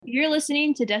You're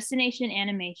listening to Destination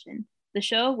Animation, the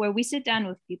show where we sit down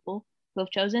with people who have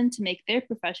chosen to make their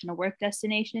professional work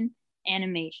destination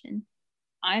animation.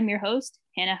 I'm your host,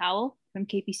 Hannah Howell from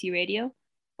KPC Radio,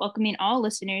 welcoming all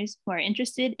listeners who are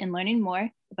interested in learning more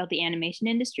about the animation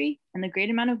industry and the great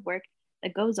amount of work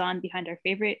that goes on behind our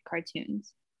favorite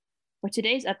cartoons. For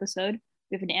today's episode,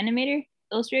 we have an animator,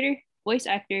 illustrator, voice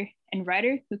actor, and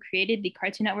writer who created the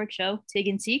Cartoon Network show Tig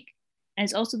and Seek, and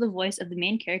is also the voice of the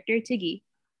main character, Tiggy.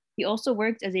 He also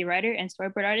worked as a writer and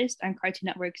storyboard artist on Cartoon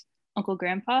Network's Uncle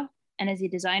Grandpa and as a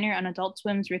designer on Adult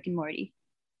Swim's Rick and Morty.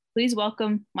 Please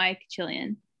welcome Myke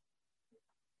Chilian.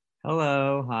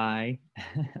 Hello, hi.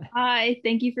 Hi,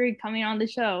 thank you for coming on the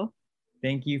show.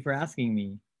 Thank you for asking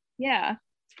me. Yeah,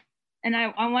 and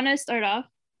I want to start off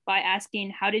by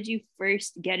asking, how did you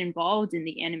first get involved in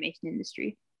the animation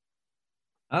industry?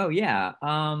 Oh yeah.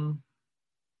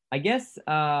 I guess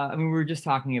we were just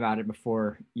talking about it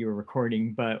before you were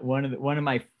recording, but one of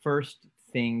my first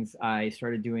things I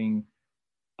started doing,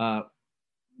 one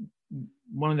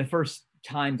of the first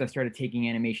times I started taking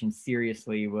animation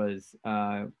seriously was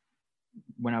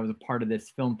when I was a part of this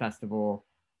film festival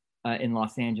in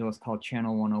Los Angeles called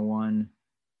Channel 101,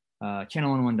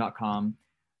 channel101.com,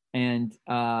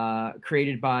 and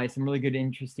created by some really good,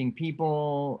 interesting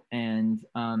people, and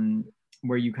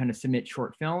where you kind of submit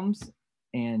short films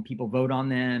and people vote on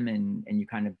them, and you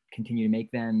kind of continue to make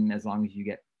them as long as you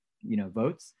get,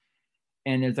 votes.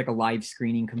 And there's like a live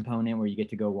screening component where you get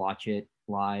to go watch it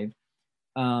live.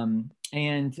 And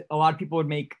a lot of people would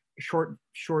make short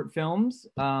films.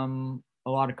 A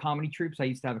lot of comedy troupes. I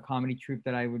used to have a comedy troupe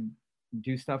that I would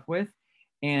do stuff with.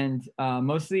 And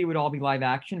mostly it would all be live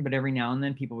action, but every now and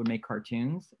then people would make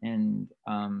cartoons. And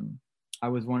I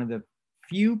was one of the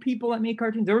few people that made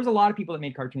cartoons. There was a lot of people that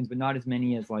made cartoons, but not as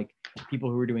many as like people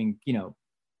who were doing,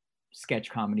 sketch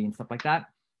comedy and stuff like that.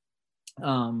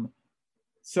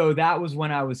 So that was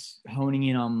when I was honing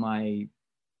in on my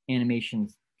animation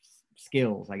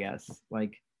skills, I guess.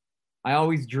 Like I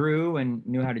always drew and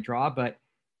knew how to draw, but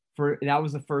that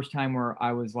was the first time where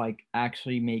I was like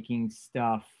actually making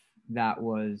stuff that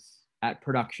was at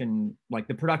production, like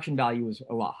the production value was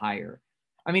a lot higher.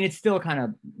 I mean, it's still kind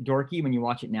of dorky when you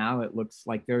watch it now. It looks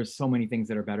like there's so many things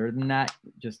that are better than that,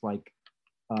 just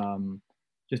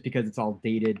because it's all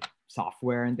dated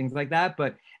software and things like that.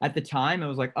 But at the time, it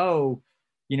was like, oh,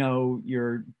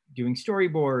 you're doing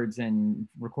storyboards and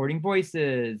recording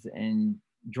voices and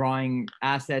drawing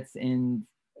assets in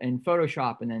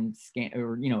Photoshop, and then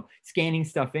scanning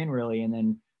stuff in really, and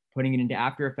then putting it into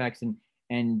After Effects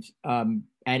and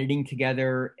editing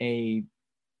together a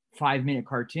 5-minute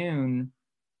cartoon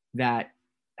that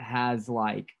has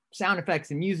like sound effects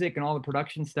and music and all the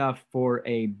production stuff for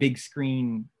a big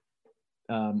screen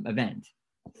event.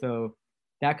 So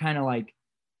that kind of like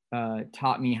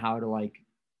taught me how to like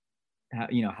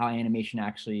how animation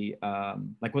actually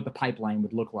like what the pipeline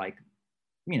would look like,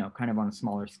 kind of on a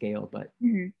smaller scale. But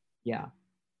yeah.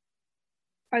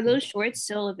 Are those shorts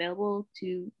still available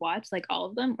to watch, like all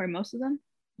of them or most of them?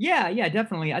 Yeah,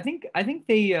 definitely. I think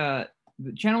they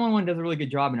Channel 101 does a really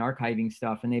good job in archiving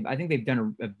stuff, and I think they've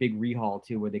done a big rehaul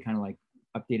too, where they kind of like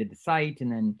updated the site,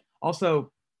 and then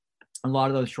also a lot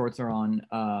of those shorts are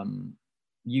on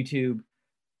YouTube.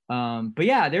 But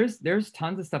yeah, there's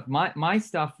tons of stuff. My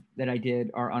stuff that I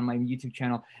did are on my YouTube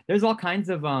channel. There's all kinds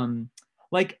of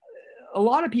like a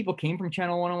lot of people came from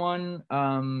Channel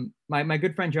 101. My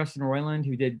good friend Justin Roiland,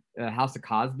 who did House of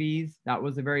Cosby's, that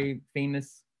was a very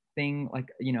famous thing, like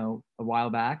a while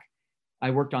back. I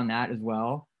worked on that as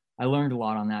well. I learned a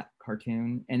lot on that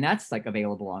cartoon, and that's like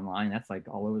available online. That's like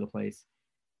all over the place.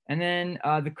 And then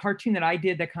the cartoon that I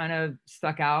did that kind of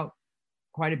stuck out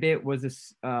quite a bit was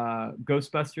this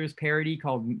Ghostbusters parody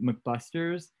called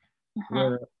McBusters,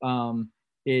 where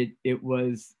it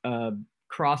was a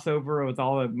crossover with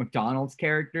all the McDonald's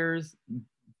characters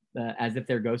as if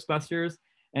they're Ghostbusters.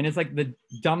 And it's like the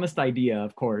dumbest idea,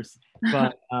 of course,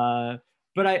 but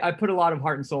I put a lot of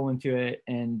heart and soul into it,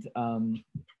 and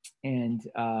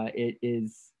it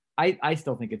is, I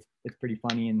still think it's pretty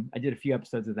funny, and I did a few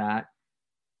episodes of that,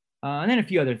 and then a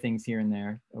few other things here and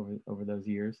there over those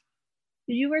years.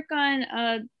 Did you work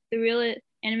on the real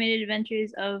animated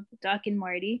adventures of Doc and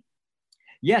Marty?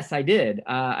 Yes, I did.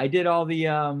 I did all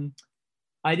the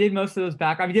I did most of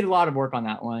those we did a lot of work on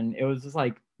that one. It was just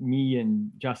like me and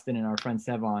Justin and our friend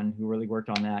Sevon who really worked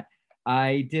on that.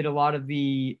 I did a lot of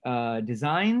the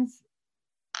designs.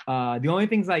 The only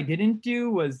things I didn't do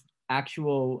was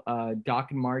actual Doc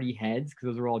and Marty heads,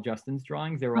 because those were all Justin's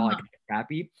drawings. They were all like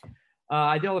crappy.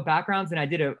 I did all the backgrounds, and I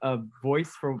did a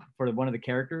voice for one of the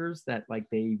characters that like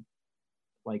they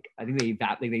like I think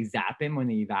they zap him when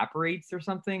he evaporates or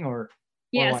something, or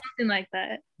Yeah, like, something like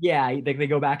that. yeah, they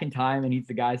go back in time and eats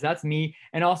the guys. That's me.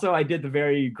 And also I did the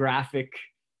very graphic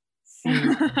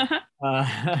scene,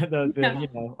 the you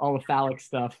know, all the phallic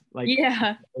stuff. Like,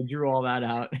 Yeah, I drew all that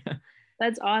out.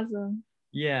 that's awesome.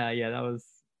 Yeah, that was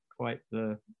quite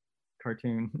the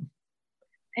cartoon.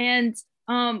 And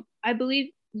I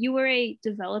believe you were a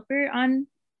developer on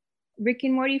Rick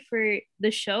and Morty for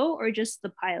the show or just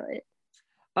the pilot?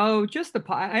 Oh, just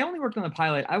I only worked on the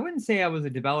pilot. I wouldn't say I was a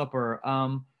developer.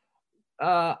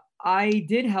 I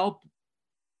did help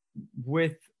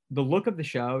with the look of the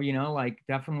show, you know, like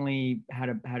definitely had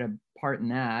a part in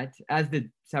that, as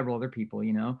did several other people,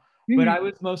 you know. But Mhm. I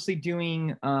was mostly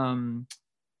doing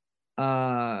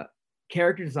uh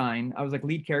character design. I was like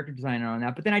lead character designer on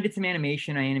that. But then I did some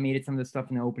animation. I animated some of the stuff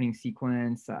in the opening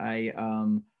sequence. I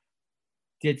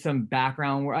did some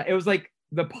background work. It was like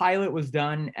the pilot was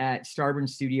done at Starburn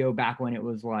Studio back when it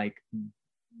was like,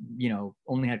 you know,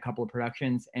 only had a couple of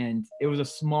productions, and it was a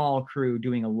small crew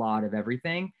doing a lot of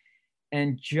everything.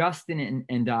 And Justin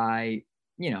and I,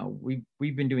 you know,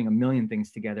 we've been doing a million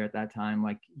things together at that time.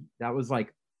 Like that was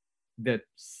like the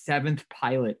 7th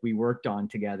pilot we worked on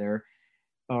together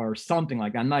or something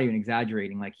like that. I'm not even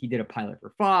exaggerating. Like he did a pilot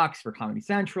for Fox, for Comedy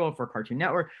Central, for Cartoon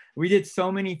Network. We did so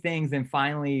many things. And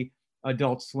finally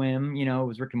Adult Swim, you know, it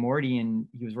was Rick and Morty, and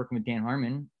he was working with Dan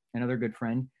Harmon, another good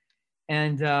friend.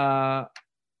 And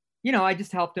you know, I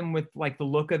just helped him with like the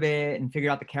look of it and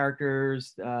figured out the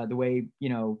characters, the way, you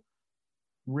know,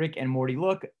 Rick and Morty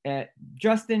look. At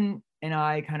Justin and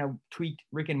I kind of tweaked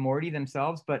Rick and Morty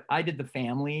themselves, but I did the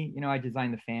family. You know, I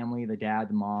designed the family, the dad,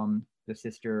 the mom, the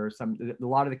sister, a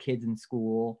lot of the kids in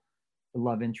school, the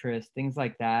love interest, things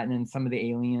like that, and then some of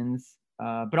the aliens.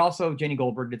 But also Jenny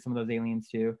Goldberg did some of those aliens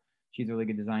too. She's a really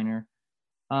good designer.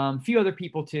 A few other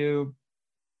people too.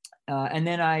 And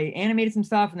then I animated some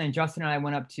stuff, and then Justin and I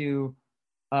went up to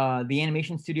the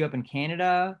animation studio up in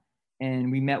Canada,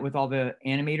 and we met with all the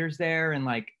animators there, and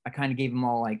like I kind of gave them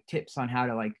all like tips on how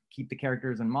to like keep the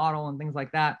characters and model and things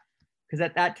like that. Because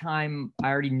at that time I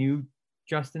already knew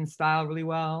Justin's style really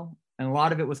well, and a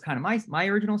lot of it was kind of my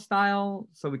original style.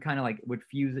 So we kind of like would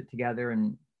fuse it together,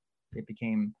 and it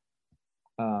became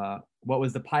what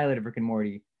was the pilot of Rick and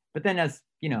Morty. But then as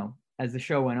you know, as the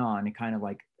show went on, it kind of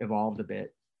like evolved a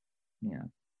bit. Yeah.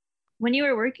 When you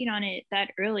were working on it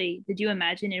that early, did you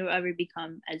imagine it would ever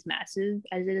become as massive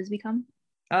as it has become?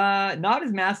 Not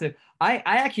as massive. I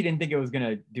actually didn't think it was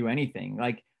gonna do anything.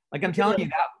 Like I'm telling you,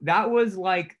 that was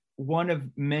like one of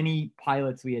many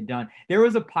pilots we had done. There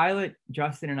was a pilot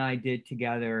Justin and I did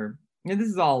together. And this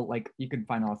is all like you can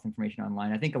find all this information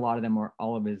online. I think a lot of them are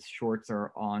all of his shorts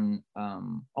are on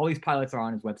all these pilots are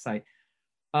on his website.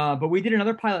 But we did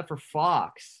another pilot for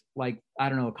Fox, like I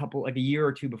don't know, like a year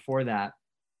or two before that.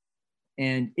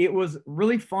 And it was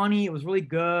really funny. It was really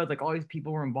good. Like all these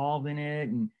people were involved in it,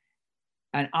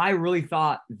 and I really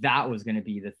thought that was going to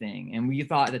be the thing. And we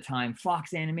thought at the time,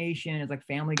 Fox Animation is like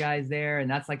Family Guy's there,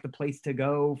 and that's like the place to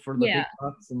go for the big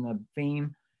bucks and the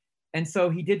fame. And so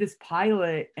he did this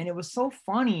pilot, and it was so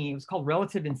funny. It was called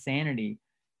Relative Insanity,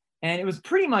 and it was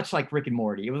pretty much like Rick and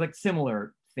Morty. It was like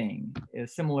similar thing, a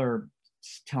similar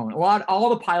tone. All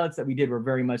the pilots that we did were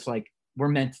very much like were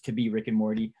meant to be Rick and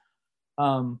Morty.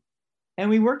 And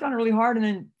we worked on it really hard, and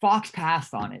then Fox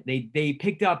passed on it. They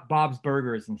picked up Bob's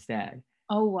Burgers instead.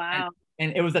 Oh wow.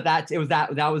 And it was that was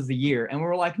the year. And we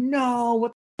were like, no,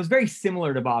 what? It was very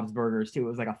similar to Bob's Burgers too. It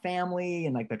was like a family,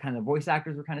 and like the kind of voice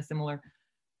actors were kind of similar.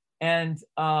 And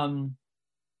that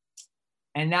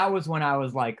was when I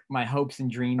was like, my hopes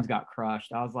and dreams got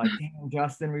crushed. I was like, damn,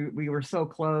 Justin, we were so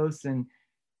close, and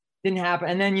didn't happen.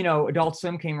 And then, you know, Adult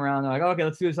Swim came around. They're like, okay,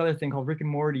 let's do this other thing called Rick and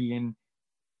Morty.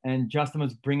 And Justin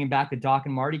was bringing back the Doc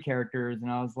and Marty characters.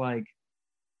 And I was like,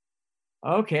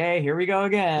 okay, here we go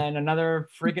again, another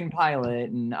freaking pilot.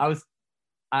 And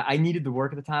I needed the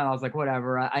work at the time. I was like,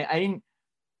 whatever. I didn't,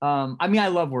 I mean, I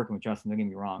love working with Justin, don't get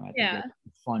me wrong. I think they're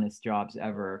the funnest jobs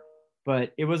ever,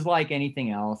 but it was like anything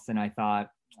else. And I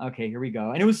thought, okay, here we go.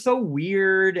 And it was so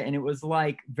weird. And it was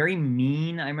like very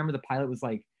mean. I remember the pilot was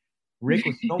like, Rick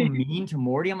was so mean to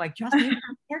Morty. I'm like, Justin,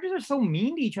 characters are so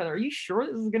mean to each other. Are you sure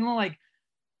this is gonna like,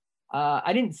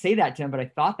 I didn't say that to him, but I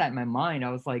thought that in my mind.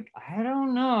 I was like, I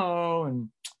don't know, and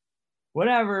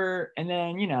whatever. And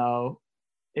then, you know,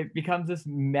 it becomes this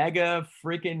mega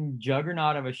freaking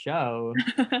juggernaut of a show.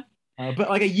 But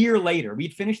like a year later,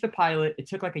 we'd finished the pilot. It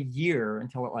took like a year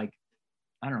until it like,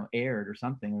 I don't know, aired or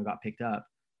something, or got picked up.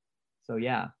 So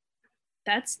yeah.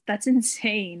 That's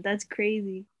insane. That's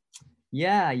crazy.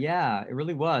 Yeah, it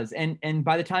really was. And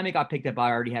by the time it got picked up,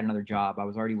 I already had another job. I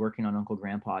was already working on Uncle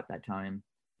Grandpa at that time.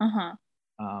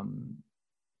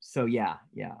 So yeah.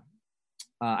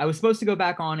 I was supposed to go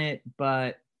back on it,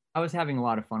 but I was having a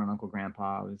lot of fun on Uncle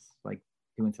Grandpa. I was like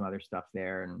doing some other stuff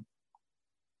there,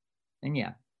 and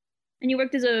yeah. And you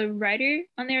worked as a writer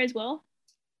on there as well?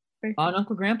 On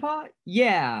Uncle Grandpa,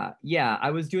 yeah.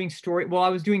 I was doing I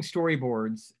was doing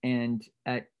storyboards, and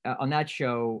at on that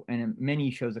show and in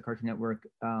many shows at Cartoon Network,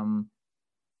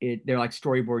 they're like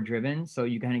storyboard driven. So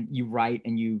you write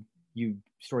and you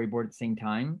storyboard at the same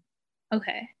time.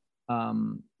 Okay.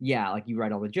 Yeah, like you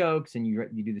write all the jokes and you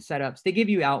do the setups. They give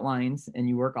you outlines and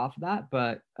you work off of that,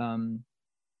 but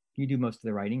you do most of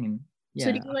the writing. And yeah.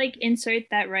 So do you like insert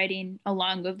that writing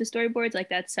along with the storyboards, like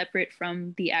that's separate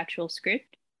from the actual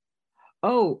script?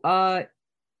 Oh,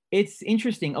 it's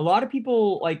interesting. A lot of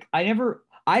people like I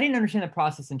didn't understand the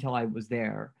process until I was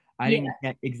there. I didn't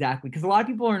get exactly because a lot of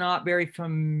people are not very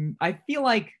I feel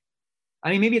like,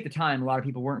 I mean, maybe at the time a lot of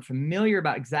people weren't familiar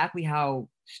about exactly how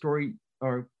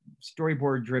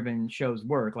storyboard driven shows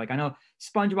work. Like I know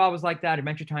SpongeBob was like that,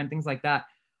 Adventure Time, things like that.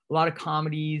 A lot of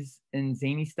comedies and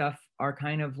zany stuff are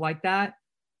kind of like that.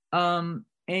 And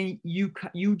you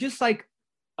just like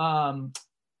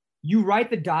you write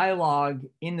the dialogue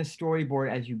in the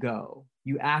storyboard as you go.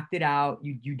 You act it out,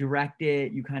 you direct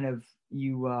it, you kind of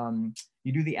you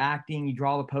do the acting, you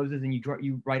draw the poses, and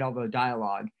you write all the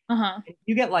dialogue.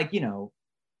 You get like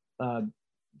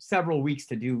several weeks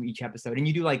to do each episode, and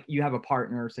you have a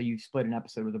partner, so you split an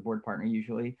episode with a board partner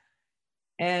usually.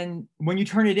 And when you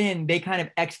turn it in, they kind of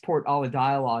export all the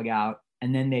dialogue out,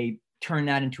 and then they turn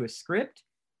that into a script,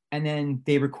 and then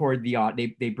they record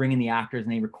they bring in the actors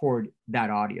and they record that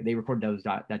audio. They record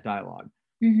that dialogue.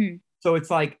 Mm-hmm. So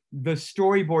it's like the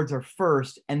storyboards are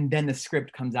first, and then the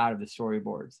script comes out of the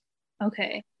storyboards.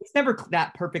 Okay. It's never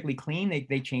that perfectly clean.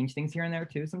 They change things here and there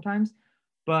too sometimes,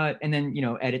 and then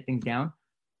edit things down.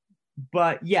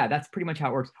 But yeah, that's pretty much how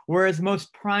it works. Whereas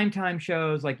most primetime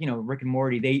shows like Rick and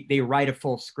Morty, they write a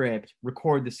full script,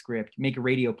 record the script, make a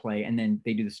radio play, and then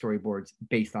they do the storyboards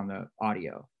based on the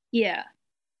audio. Yeah,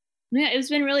 it's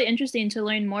been really interesting to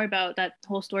learn more about that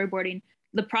whole storyboarding,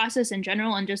 the process in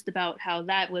general, and just about how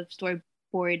that with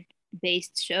storyboard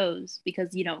based shows,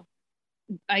 because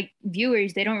like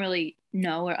viewers, they don't really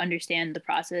know or understand the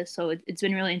process. So it's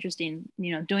been really interesting,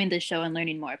 doing this show and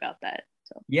learning more about that.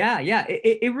 So yeah,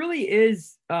 it really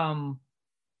is.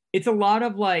 It's a lot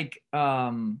of like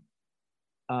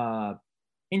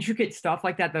intricate stuff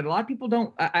like that a lot of people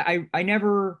don't.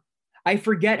 I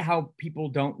forget how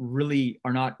people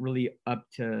are not really up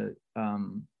to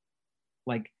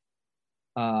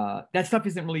that stuff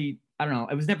isn't really, I don't know,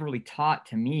 it was never really taught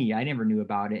to me. I never knew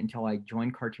about it until I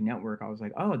joined Cartoon Network. I was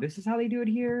like, oh, this is how they do it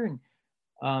here.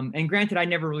 And granted, I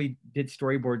never really did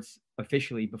storyboards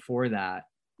officially before that.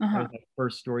 That was my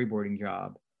first storyboarding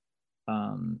job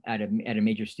at a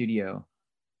major studio.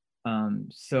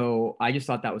 So I just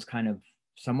thought that was kind of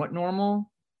somewhat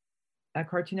normal at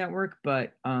Cartoon Network.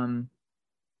 But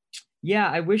yeah,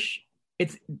 I wish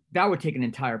that would take an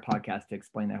entire podcast to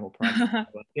explain that whole process.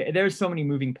 There's so many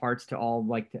moving parts to all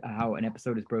how an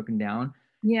episode is broken down.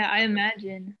 Yeah, I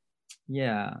imagine.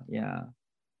 Yeah.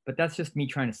 But that's just me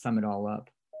trying to sum it all up.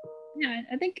 Yeah,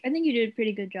 I think you did a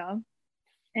pretty good job.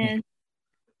 And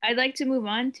I'd like to move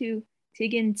on to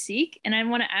Tig and Seek, and I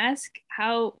want to ask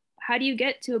how do you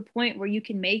get to a point where you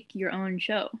can make your own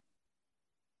show?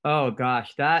 Oh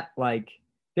gosh, that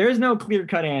there's no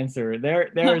clear-cut answer.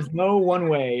 There's no one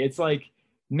way. It's like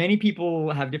many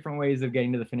people have different ways of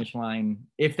getting to the finish line,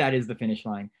 if that is the finish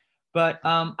line. But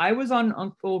I was on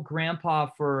Uncle Grandpa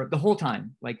for the whole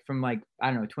time, like from I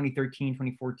don't know, 2013,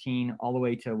 2014, all the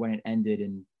way to when it ended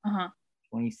in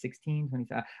 2016,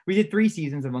 2017. We did 3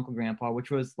 seasons of Uncle Grandpa, which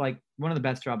was like one of the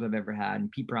best jobs I've ever had. And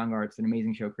Pete Braungart's an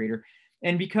amazing show creator.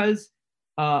 And because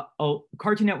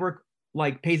Cartoon Network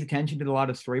pays attention to a lot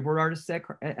of storyboard artists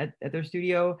at their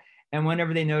studio, and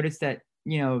whenever they notice that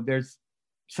there's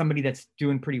somebody that's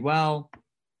doing pretty well,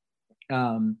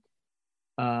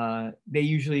 they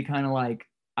usually kind of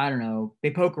I don't know,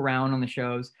 they poke around on the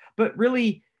shows, but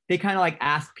really they kind of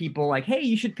ask people hey,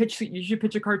 you should pitch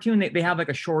a cartoon. They have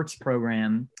a shorts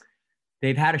program.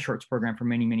 They've had a shorts program for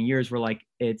many years where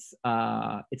it's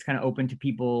kind of open to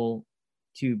people,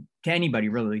 to anybody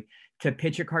really, to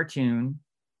pitch a cartoon,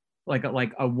 like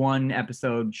a 1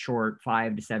 episode short,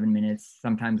 5 to 7 minutes,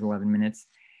 sometimes 11 minutes.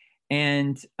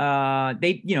 And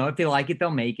they, if they like it,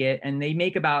 they'll make it. And they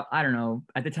make about, I don't know,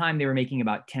 at the time they were making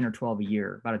about 10 or 12 a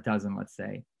year, about a dozen, let's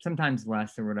say, sometimes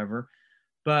less or whatever.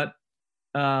 But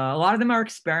a lot of them are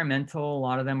experimental. A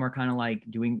lot of them are kind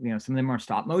of doing, some of them are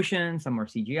stop motion, some are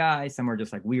CGI, some are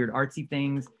just weird artsy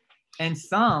things. And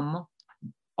some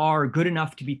are good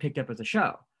enough to be picked up as a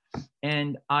show.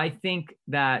 And I think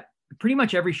that pretty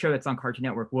much every show that's on Cartoon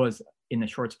Network was in the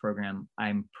shorts program.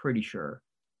 I'm pretty sure.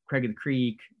 Craig of the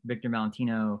Creek, Victor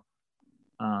Valentino.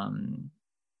 I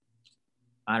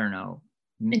don't know.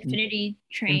 Infinity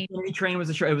Train. Infinity Train was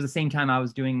a short. It was the same time I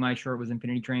was doing my short. Was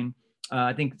Infinity Train.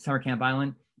 I think Summer Camp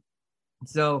Island.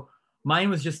 So mine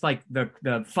was just like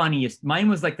the funniest. Mine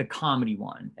was like the comedy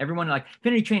one. Everyone like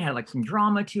Infinity Train had like some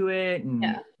drama to it, and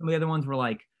some of the other ones were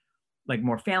like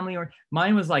more family. Or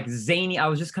mine was like zany. I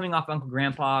was just coming off Uncle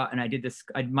Grandpa, and I did this.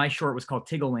 My short was called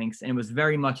Tigglewinks, and it was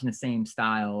very much in the same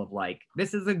style of like,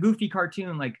 this is a goofy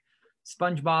cartoon, like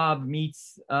SpongeBob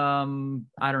meets I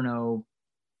don't know,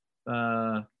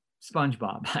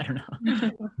 SpongeBob. I don't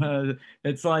know.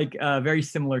 It's like very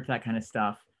similar to that kind of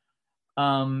stuff.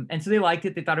 And so they liked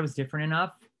it. They thought it was different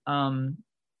enough. And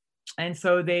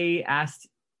so they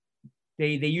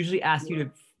usually ask you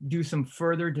to do some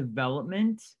further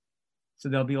development. So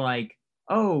they'll be like,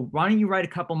 oh, why don't you write a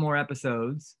couple more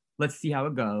episodes? Let's see how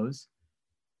it goes.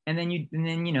 And then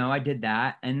I did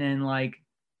that. And then like,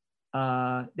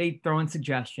 they throw in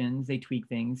suggestions, they tweak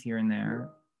things here and there.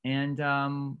 And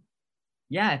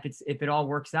yeah, if it all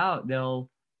works out, they'll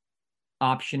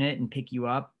option it and pick you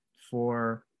up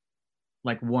for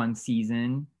like one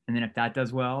season. And then if that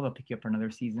does well, they'll pick you up for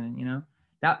another season. You know,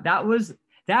 that was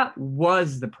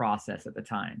the process at the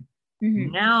time.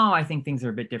 Mm-hmm. Now I think things are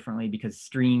a bit differently because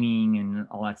streaming and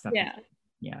all that stuff.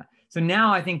 Yeah. So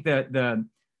now I think the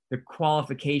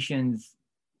qualifications,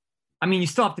 I mean, it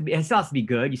still has to be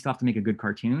good. You still have to make a good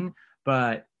cartoon,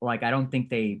 but like, I don't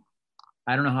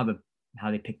know how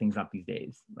they pick things up these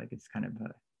days. Like, it's kind of a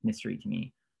mystery to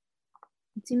me.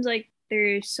 It seems like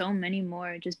there's so many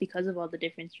more just because of all the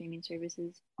different streaming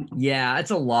services. Yeah,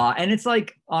 it's a lot. And it's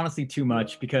like, honestly, too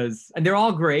much because they're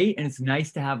all great and it's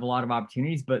nice to have a lot of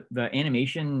opportunities, but the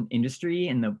animation industry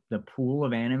and the pool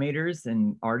of animators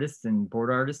and artists and board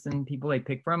artists and people they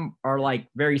pick from are like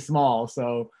very small.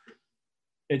 So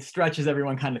it stretches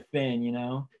everyone kind of thin, you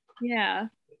know? Yeah.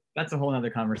 That's a whole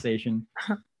nother conversation.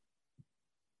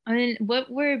 I mean,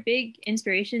 what were big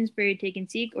inspirations for your Take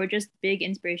and Seek, or just big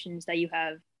inspirations that you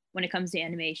have when it comes to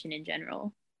animation in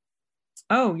general?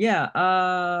 Oh yeah.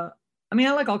 I mean,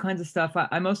 I like all kinds of stuff.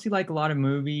 I mostly like a lot of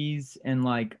movies and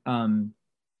like I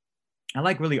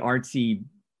like really artsy,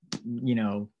 you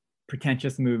know,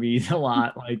 pretentious movies a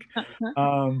lot. Like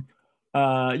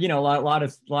you know, a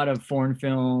lot of foreign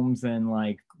films and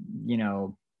like, you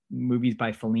know, movies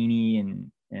by Fellini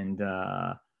and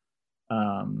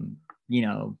you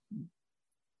know,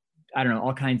 I don't know,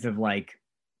 all kinds of like,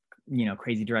 you know,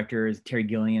 crazy directors, Terry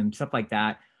Gilliam, stuff like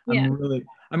that. Yeah.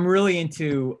 I'm really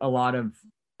into a lot of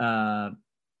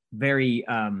very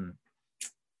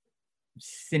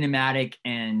cinematic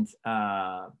and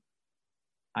I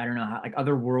don't know, how, like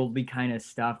otherworldly kind of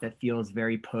stuff that feels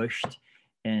very pushed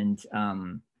and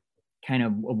kind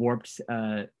of a warped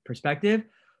perspective.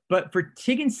 But for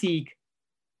Tig and Seek,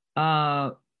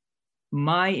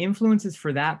 my influences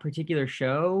for that particular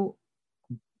show,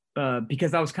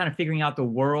 because I was kind of figuring out the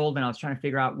world and I was trying to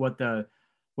figure out what the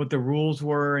rules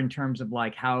were in terms of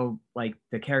like how like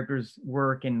the characters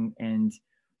work and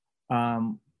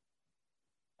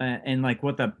like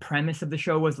what the premise of the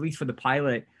show was, at least for the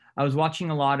pilot. I was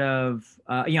watching a lot of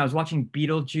you know, I was watching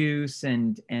Beetlejuice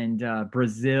and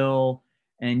Brazil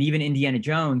and even Indiana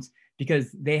Jones,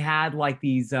 because they had like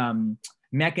these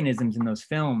mechanisms in those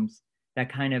films that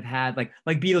kind of had like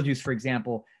Beetlejuice, for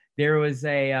example. There's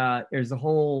a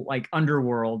whole like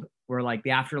underworld where like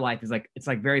the afterlife is like, it's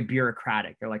like very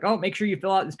bureaucratic. They're like, oh, make sure you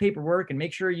fill out this paperwork and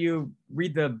make sure you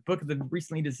read the book of the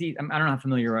recently deceased. I don't know how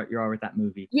familiar you are with that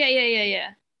movie. Yeah.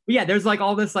 But yeah, there's like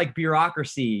all this like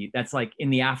bureaucracy that's like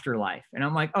in the afterlife. And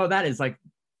I'm like, oh, that is like,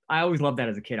 I always loved that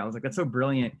as a kid. I was like, that's so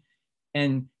brilliant.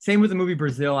 And same with the movie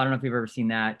Brazil. I don't know if you've ever seen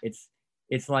that. It's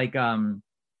like it's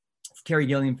a Terry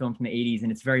Gilliam film from the 80s,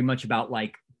 and it's very much about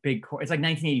like it's like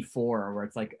 1984, where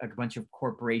it's like a bunch of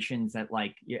corporations that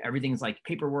like everything's like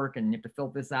paperwork and you have to fill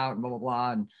this out and blah blah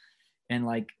blah and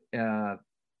like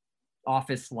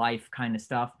office life kind of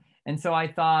stuff. And so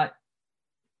I thought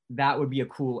that would be a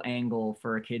cool angle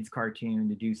for a kid's cartoon,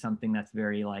 to do something that's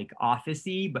very like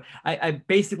office-y, but I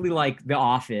basically like The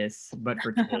Office, but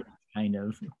for kids, kind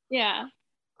of. Yeah.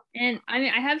 And I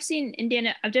mean, I've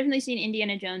definitely seen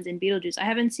Indiana Jones and Beetlejuice. I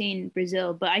haven't seen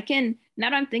Brazil, but now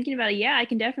that I'm thinking about it, yeah, I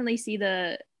can definitely see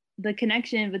the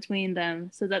connection between them.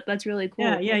 So that's really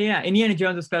cool. Yeah. Indiana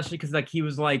Jones, especially because like he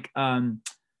was like, when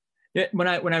I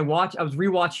was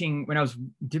rewatching when I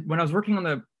was working on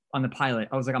the pilot,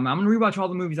 I was like, I'm gonna rewatch all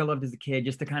the movies I loved as a kid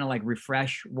just to kind of like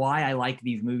refresh why I liked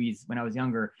these movies when I was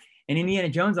younger. And Indiana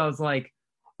Jones, I was like,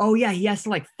 oh yeah, he has to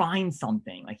like find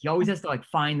something. Like he always has to like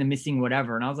find the missing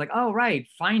whatever. And I was like, oh right,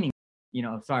 finding,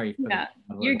 sorry for Yeah,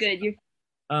 you're good.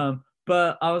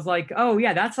 but I was like, oh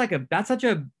yeah, that's such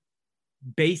a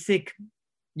basic,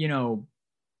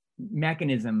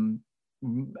 mechanism,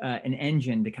 an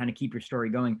engine to kind of keep your story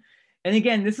going. And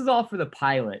again, this is all for the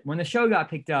pilot. When the show got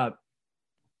picked up,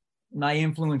 my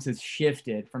influences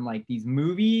shifted from like these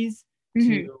movies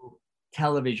to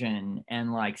television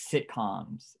and like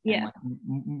sitcoms, and like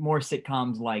more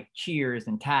sitcoms like Cheers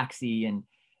and Taxi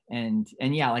and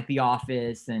yeah, like The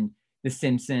Office and The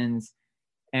Simpsons.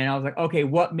 And I was like, okay,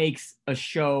 what makes a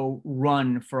show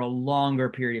run for a longer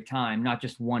period of time, not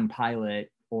just one pilot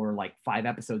or like 5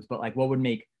 episodes, but like what would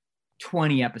make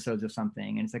 20 episodes of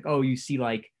something? And it's like, oh, you see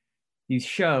like these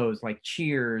shows like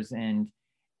Cheers and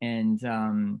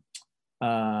like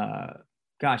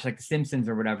The Simpsons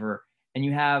or whatever, and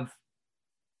you have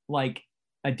like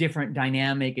a different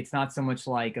dynamic. It's not so much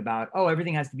like about, oh,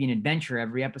 everything has to be an adventure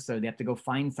every episode. They have to go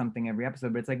find something every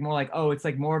episode, but it's like more like, oh, it's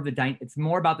like more of it's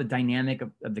more about the dynamic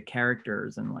of the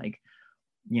characters and like,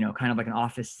 kind of like an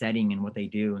office setting and what they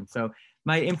do. And so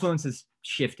my influences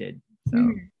shifted. So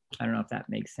I don't know if that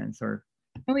makes sense or.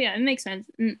 Oh yeah, it makes sense.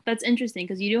 That's interesting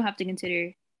because you do have to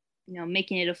consider,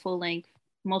 making it a full length,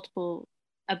 multiple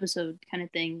episode kind of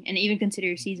thing, and even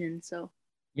consider seasons. So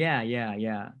yeah.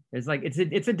 It's like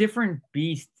it's a different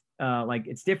beast. Like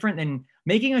it's different than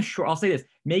making a short. I'll say this: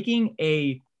 making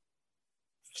an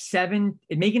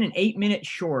 8-minute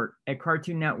short at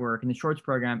Cartoon Network in the Shorts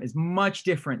program is much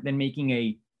different than making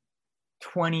a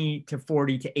 20 to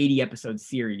 40 to 80 episode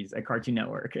series at Cartoon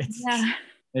Network.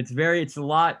 It's a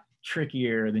lot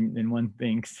trickier than one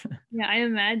thinks. Yeah, I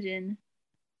imagine.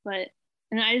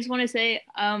 And I just want to say,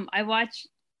 I watched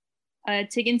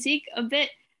Tick and Seek a bit,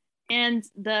 and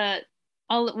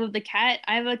all with the cat.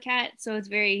 I have a cat, so it's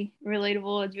very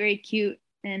relatable. It's very cute,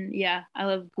 and yeah, I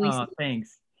love Gleeseek. Oh,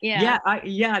 thanks. Yeah,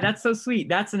 that's so sweet.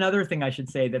 That's another thing I should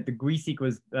say, that the Gleeseek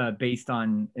was based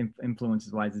on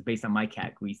influences wise is based on my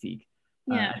cat Gleeseek.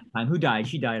 At the time, who died.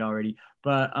 She died already,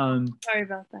 but sorry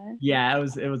about that. Yeah, it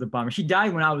was a bummer. She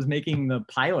died when I was making the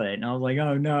pilot, and I was like,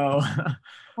 oh no.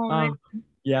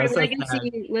 Yeah, her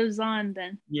legacy lives on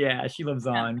then. Yeah, she lives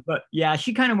on. But yeah,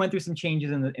 she kind of went through some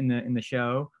changes in the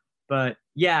show. But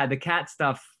yeah, the cat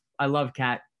stuff, I love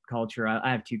cat culture.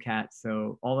 I have 2 cats,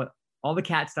 so all the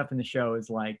cat stuff in the show is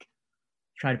like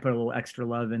try to put a little extra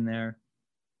love in there.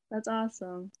 That's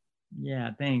awesome.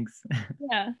 Yeah, thanks.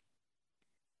 Yeah.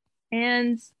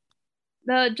 And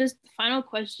the final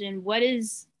question, what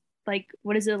is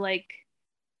it like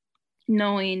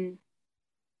knowing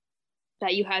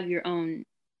that you have your own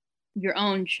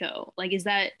show? Like is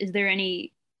there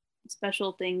any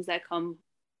special things that come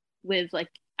with, like,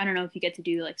 I don't know if you get to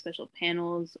do like special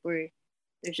panels or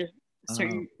there's just a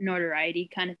certain notoriety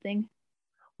kind of thing?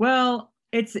 Well,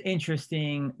 it's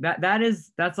interesting.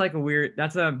 That's like a weird,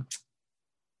 that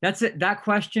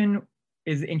question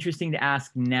is interesting to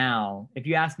ask now. If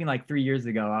you asked me like 3 years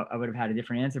ago, I would have had a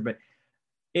different answer. But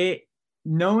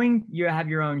knowing you have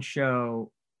your own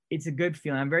show, it's a good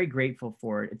feeling. I'm very grateful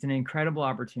for it. It's an incredible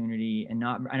opportunity, and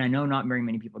I know not very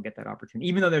many people get that opportunity.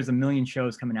 Even though there's a million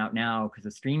shows coming out now because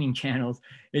of streaming channels,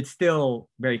 it's still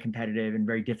very competitive and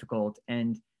very difficult.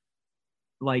 And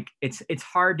like it's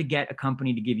hard to get a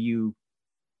company to give you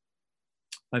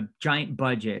a giant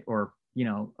budget or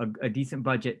a decent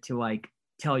budget to like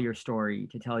tell your story,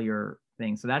 to tell your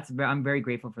thing. So I'm very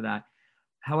grateful for that.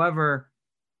 However,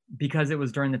 because it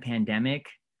was during the pandemic,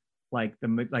 like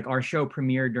our show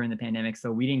premiered during the pandemic,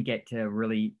 so we didn't get to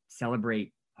really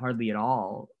celebrate hardly at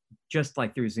all, just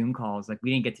like through Zoom calls. Like we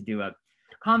didn't get to do a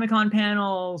Comic-Con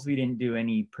panels, we didn't do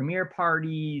any premiere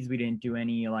parties, we didn't do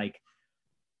any like,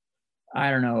 I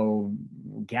don't know,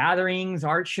 gatherings,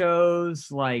 art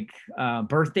shows, like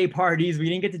birthday parties. We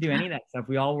didn't get to do any of that stuff.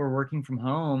 We all were working from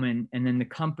home, and then the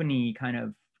company kind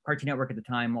of, Cartoon Network at the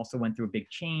time, also went through a big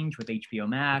change with HBO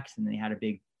Max, and they had a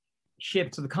big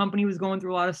shift. So the company was going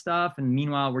through a lot of stuff, and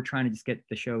meanwhile, we're trying to just get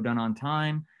the show done on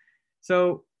time.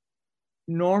 So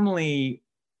normally,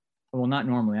 well, not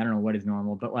normally, I don't know what is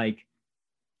normal, but like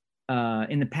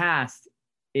in the past,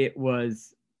 it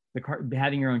was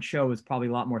having your own show was probably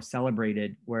a lot more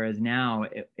celebrated, whereas now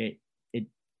we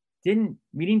didn't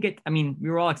get, I mean, we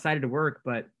were all excited to work,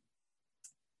 but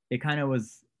it kind of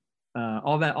was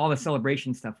all the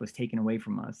celebration stuff was taken away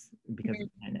from us because of the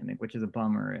pandemic, which is a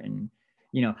bummer. And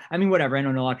I mean, whatever, I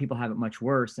know a lot of people have it much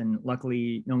worse, and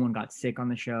luckily no one got sick on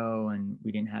the show, and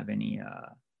we didn't have any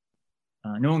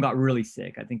no one got really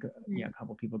sick. I think a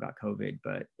couple people got COVID,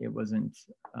 but it wasn't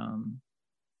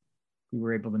we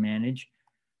were able to manage.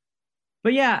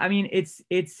 But yeah, I mean, it's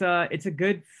a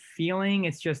good feeling.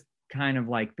 It's just kind of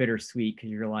like bittersweet because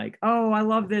you're like, oh, I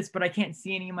love this, but I can't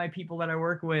see any of my people that I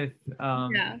work with.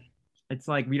 Yeah. It's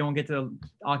like we don't get to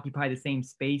occupy the same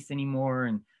space anymore,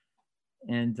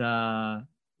 and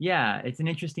yeah, it's an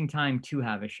interesting time to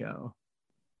have a show.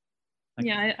 Like,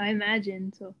 Yeah, I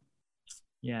imagine. So,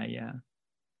 yeah, yeah. all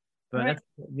But right. that's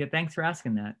yeah. Thanks for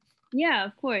asking that. Yeah,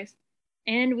 of course.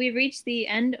 And we've reached the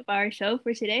end of our show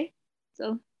for today.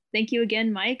 So, thank you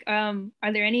again, Myke.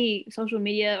 Are there any social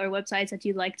media or websites that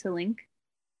you'd like to link?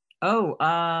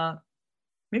 Oh,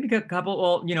 maybe a couple.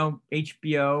 Well,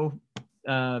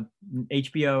 uh,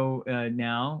 HBO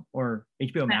now or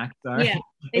HBO Max. Yeah, Sorry,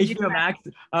 HBO HBO Max.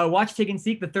 Max. Watch, Take, and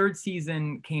Seek. The third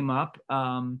season came up.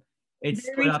 It's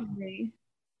Very split up. recently.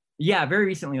 Yeah, very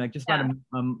recently, like just about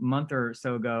Yeah. a month or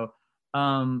so ago.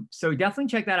 So definitely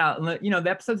check that out. The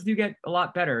episodes do get a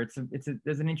lot better.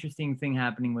 There's an interesting thing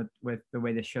happening with the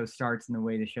way the show starts and the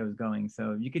way the show's going.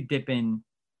 So you could dip in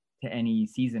to any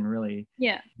season really.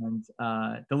 Yeah. And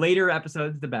the later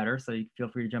episodes, the better. So you feel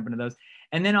free to jump into those.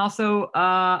 And then also,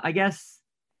 I guess,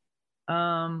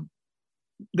 um,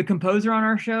 the composer on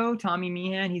our show, Tommy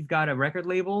Meehan, he's got a record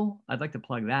label. I'd like to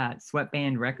plug that,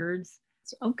 Sweatband Records.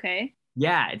 Okay.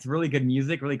 Yeah, it's really good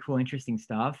music, really cool, interesting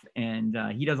stuff. And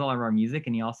he does all of our music,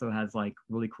 and he also has like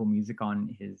really cool music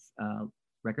on his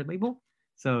record label.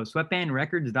 So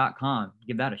sweatbandrecords.com.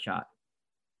 Give that a shot.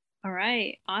 All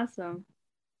right. Awesome.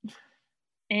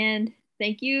 And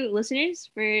thank you, listeners,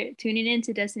 for tuning in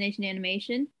to Destination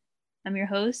Animation. I'm your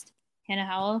host, Hannah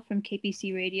Howell from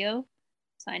KPC Radio,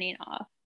 signing off.